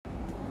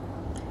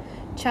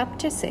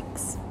Chapter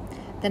 6.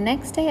 The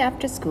next day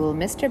after school,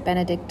 Mr.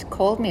 Benedict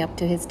called me up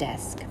to his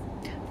desk.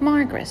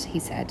 "Margaret," he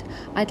said,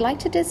 "I'd like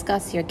to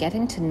discuss your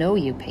Getting to Know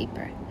You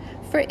paper.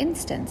 For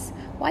instance,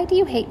 why do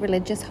you hate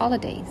religious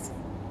holidays?"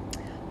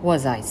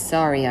 Was I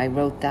sorry I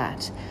wrote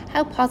that?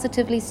 How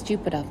positively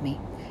stupid of me.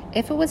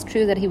 If it was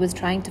true that he was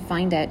trying to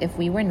find out if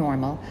we were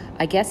normal,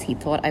 I guess he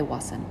thought I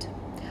wasn't.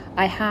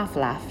 I half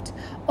laughed.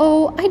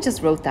 "Oh, I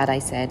just wrote that," I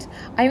said.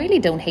 "I really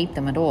don't hate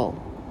them at all."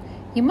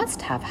 "You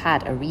must have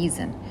had a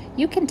reason.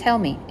 You can tell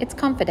me. It's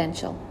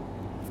confidential."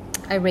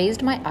 I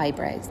raised my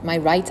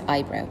right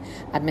eyebrow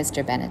at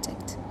Mr.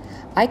 Benedict.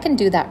 I can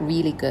do that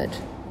really good.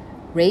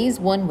 Raise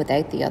one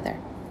without the other.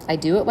 I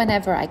do it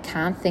whenever I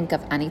can't think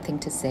of anything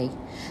to say.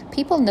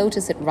 People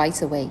notice it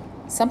right away.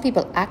 Some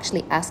people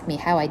actually ask me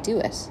how I do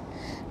it.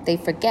 They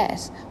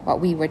forget what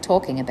we were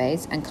talking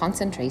about and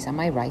concentrate on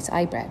my right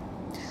eyebrow.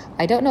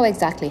 I don't know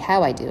exactly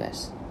how I do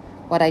it.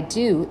 What I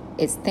do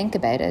is think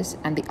about it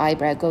and the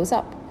eyebrow goes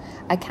up.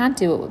 I can't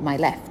do it with my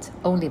left,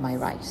 only my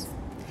right.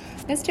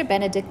 Mr.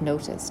 Benedict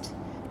noticed,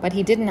 but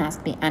he didn't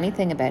ask me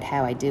anything about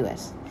how I do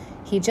it.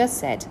 He just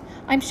said,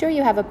 "I'm sure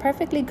you have a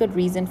perfectly good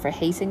reason for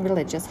hating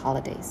religious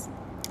holidays."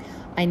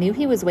 I knew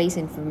he was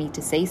waiting for me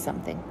to say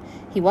something.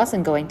 He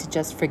wasn't going to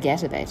just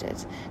forget about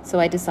it, so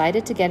I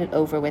decided to get it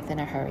over with in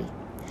a hurry.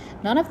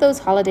 "None of those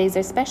holidays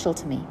are special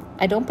to me.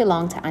 I don't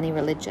belong to any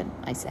religion,"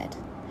 I said.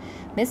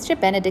 Mr.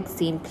 Benedict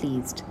seemed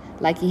pleased,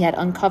 like he had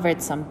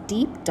uncovered some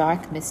deep,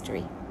 dark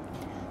mystery.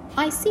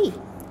 "I see.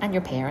 And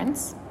your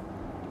parents?"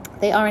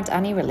 "They aren't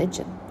any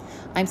religion.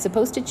 I'm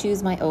supposed to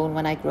choose my own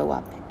when I grow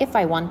up, if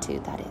I want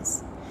to, that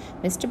is."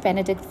 Mr.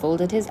 Benedict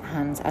folded his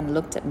hands and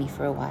looked at me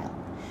for a while.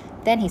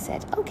 Then he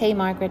said, "Okay,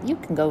 Margaret, you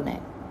can go now."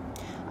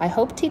 I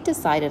hoped he'd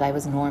decided I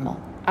was normal.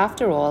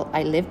 After all,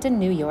 I lived in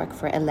New York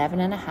for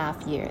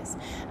 11.5 years,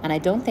 and I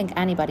don't think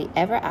anybody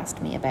ever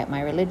asked me about my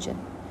religion.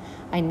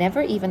 I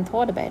never even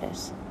thought about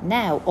it.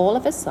 Now, all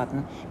of a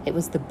sudden, it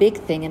was the big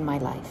thing in my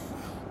life.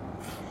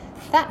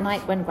 That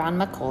night when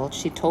Grandma called,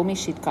 she told me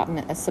she'd gotten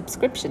a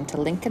subscription to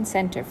Lincoln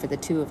Center for the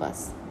two of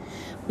us.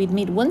 We'd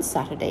meet one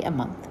Saturday a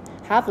month,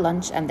 have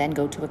lunch, and then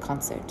go to a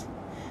concert.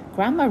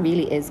 Grandma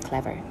really is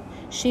clever.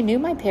 She knew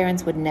my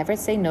parents would never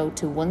say no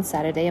to one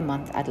Saturday a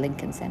month at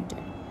Lincoln Center.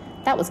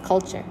 That was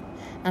culture,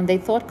 and they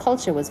thought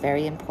culture was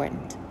very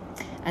important.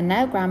 And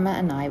now Grandma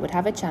and I would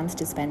have a chance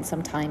to spend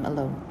some time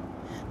alone.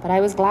 But I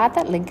was glad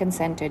that Lincoln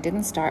Center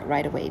didn't start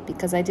right away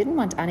because I didn't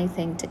want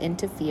anything to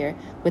interfere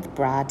with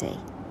Bra Day.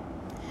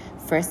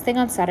 First thing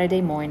on Saturday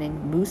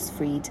morning, Moose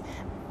Freed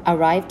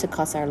arrived to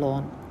cuss our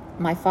lawn.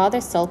 My father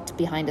sulked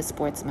behind a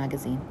sports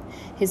magazine.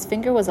 His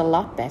finger was a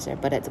lot better,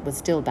 but it was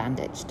still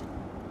bandaged.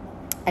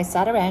 I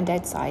sat around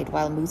outside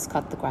while Moose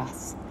cut the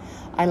grass.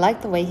 I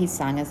liked the way he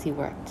sang as he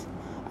worked.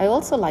 I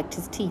also liked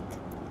his teeth.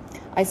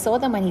 I saw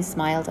them when he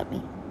smiled at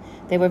me.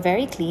 They were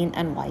very clean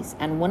and white,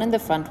 and one in the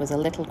front was a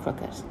little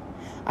crooked.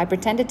 I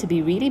pretended to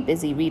be really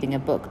busy reading a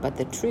book, but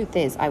the truth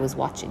is I was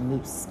watching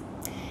Moose.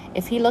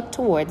 If he looked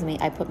towards me,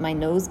 I put my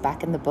nose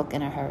back in the book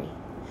in a hurry.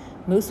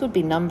 Moose would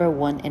be number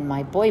 1 in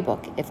my boy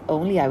book if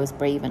only I was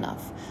brave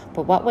enough.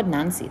 But what would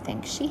Nancy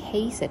think? She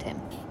hated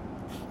him.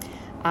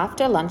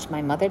 After lunch,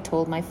 my mother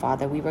told my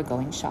father we were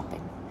going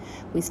shopping.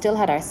 We still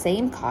had our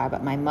same car,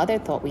 but my mother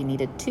thought we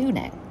needed 2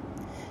 now,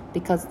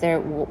 because there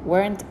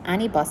weren't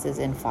any buses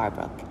in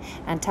Farbrook,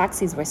 and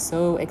taxis were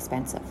so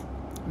expensive.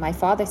 My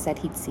father said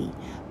he'd see,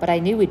 but I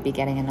knew we'd be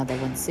getting another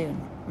one soon.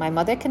 My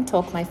mother can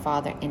talk my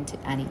father into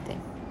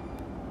anything.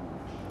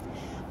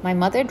 My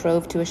mother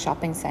drove to a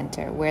shopping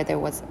centre where there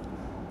was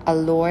a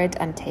Lord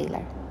and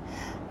Taylor.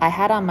 I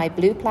had on my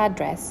blue plaid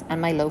dress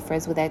and my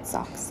loafers without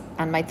socks,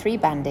 and my 3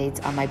 band-aids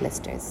on my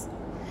blisters.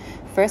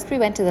 First we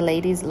went to the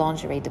ladies'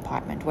 lingerie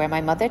department, where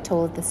my mother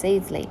told the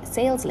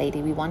sales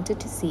lady we wanted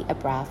to see a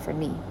bra for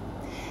me.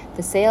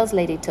 The sales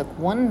lady took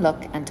one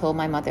look and told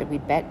my mother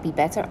we'd be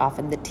better off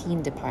in the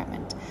teen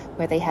department,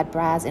 where they had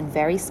bras in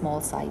very small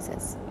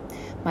sizes.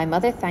 My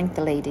mother thanked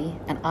the lady,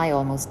 and I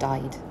almost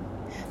died.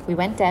 We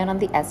went down on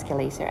the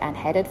escalator and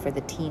headed for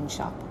the teen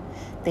shop.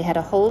 They had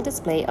a whole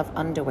display of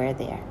underwear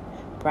there,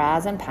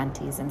 bras and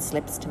panties and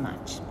slips to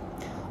match.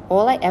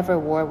 All I ever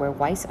wore were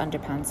white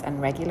underpants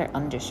and regular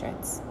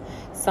undershirts,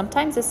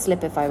 sometimes a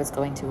slip if I was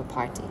going to a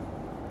party.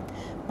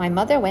 My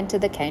mother went to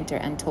the counter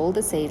and told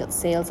the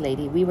sales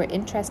lady we were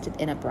interested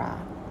in a bra.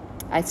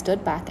 I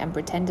stood back and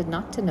pretended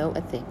not to know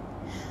a thing.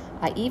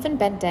 I even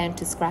bent down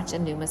to scratch a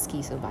new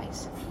mosquito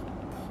bite.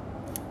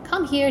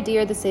 "Come here,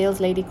 dear," the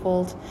sales lady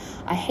called.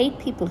 I hate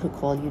people who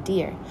call you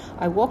dear.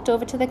 I walked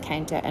over to the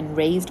counter and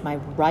raised my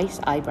right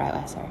eyebrow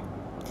at her.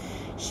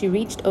 She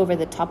reached over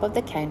the top of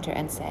the counter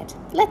and said,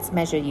 "Let's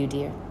measure you,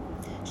 dear."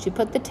 She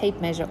put the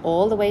tape measure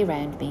all the way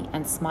round me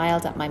and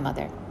smiled at my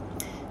mother.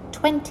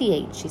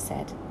 28, she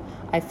said.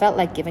 I felt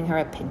like giving her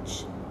a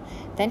pinch.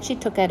 Then she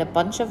took out a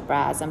bunch of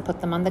bras and put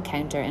them on the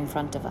counter in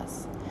front of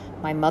us.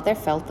 My mother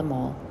felt them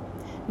all.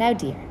 "Now,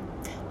 dear,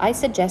 I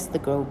suggest the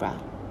Grow bra.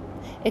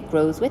 It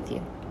grows with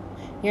you.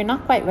 You're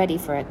not quite ready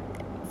for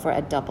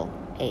a double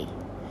A.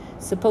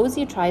 Suppose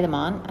you try them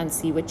on and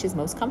see which is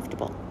most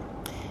comfortable."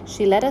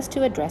 She led us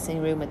to a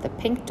dressing room with a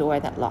pink door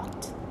that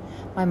locked.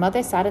 My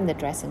mother sat in the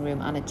dressing room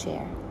on a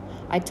chair.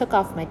 I took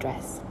off my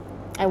dress.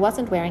 I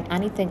wasn't wearing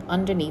anything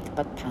underneath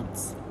but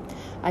pants.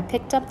 I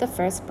picked up the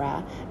first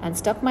bra and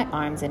stuck my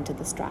arms into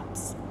the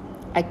straps.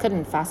 I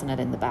couldn't fasten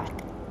it in the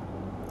back.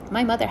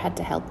 My mother had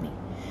to help me.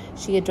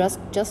 She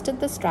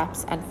adjusted the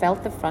straps and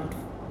felt the front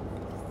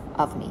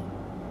of me.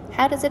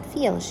 "How does it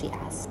feel?" she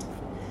asked.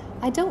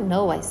 "I don't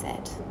know," I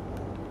said.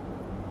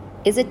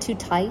 "Is it too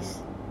tight?"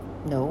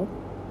 "No."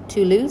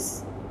 "Too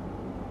loose?"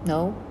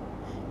 "No."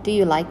 "Do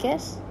you like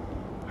it?"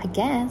 "I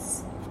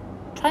guess."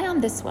 "Try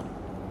on this one."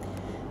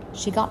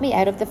 She got me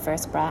out of the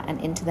first bra and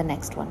into the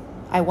next one.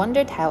 I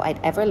wondered how I'd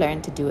ever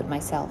learn to do it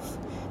myself.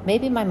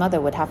 Maybe my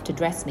mother would have to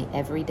dress me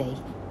every day.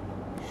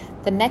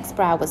 The next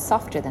bra was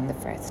softer than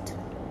the first.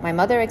 My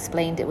mother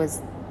explained it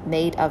was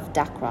made of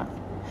Dacron.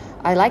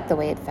 I liked the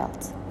way it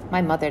felt.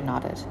 My mother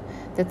nodded.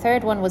 The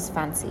third one was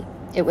fancy.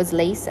 It was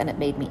lace and it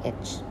made me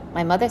itch.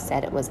 My mother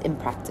said it was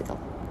impractical.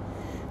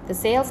 The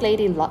sales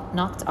lady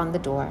knocked on the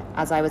door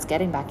as I was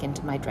getting back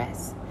into my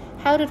dress.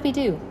 "How did we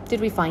do?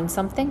 Did we find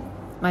something?"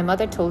 My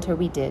mother told her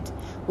we did.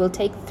 "We'll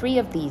take 3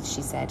 of these,"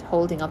 she said,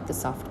 holding up the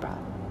soft bra.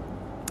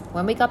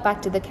 When we got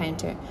back to the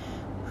counter,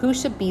 who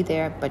should be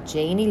there but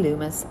Janie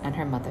Loomis and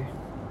her mother.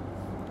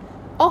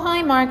 "Oh,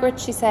 hi, Margaret,"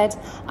 she said.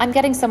 "I'm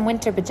getting some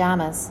winter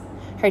pajamas."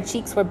 Her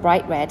cheeks were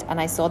bright red and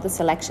I saw the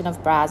selection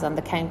of bras on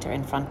the counter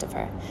in front of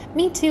her.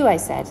 "Me too," I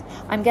said.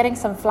 "I'm getting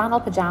some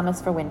flannel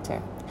pajamas for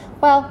winter."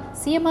 "Well,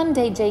 see you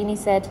Monday," Janie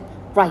said.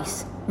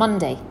 "Right,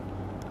 Monday."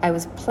 I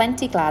was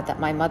plenty glad that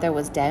my mother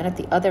was down at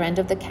the other end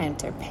of the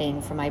counter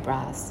paying for my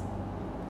bras.